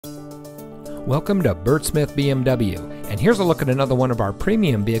Welcome to Bert Smith BMW, and here's a look at another one of our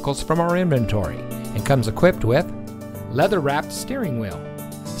premium vehicles from our inventory, and comes equipped with leather-wrapped steering wheel,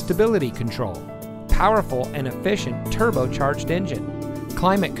 stability control, powerful and efficient turbocharged engine,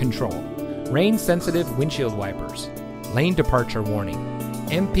 climate control, rain-sensitive windshield wipers, lane departure warning,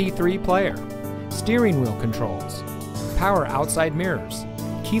 MP3 player, steering wheel controls, power outside mirrors,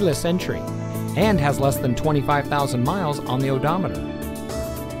 keyless entry, and has less than 25,000 miles on the odometer.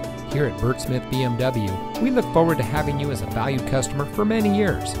 Here at Bert Smith BMW, we look forward to having you as a valued customer for many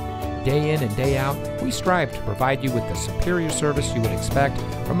years. Day in and day out, we strive to provide you with the superior service you would expect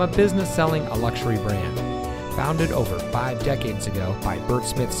from a business selling a luxury brand. Founded over 5 decades ago by Bert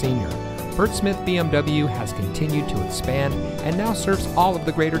Smith Sr., Bert Smith BMW has continued to expand and now serves all of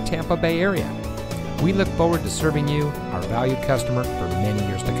the greater Tampa Bay area. We look forward to serving you, our valued customer, for many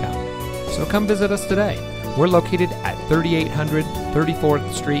years to come. So come visit us today. We're located at 3800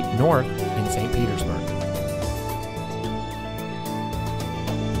 34th Street North in St. Petersburg.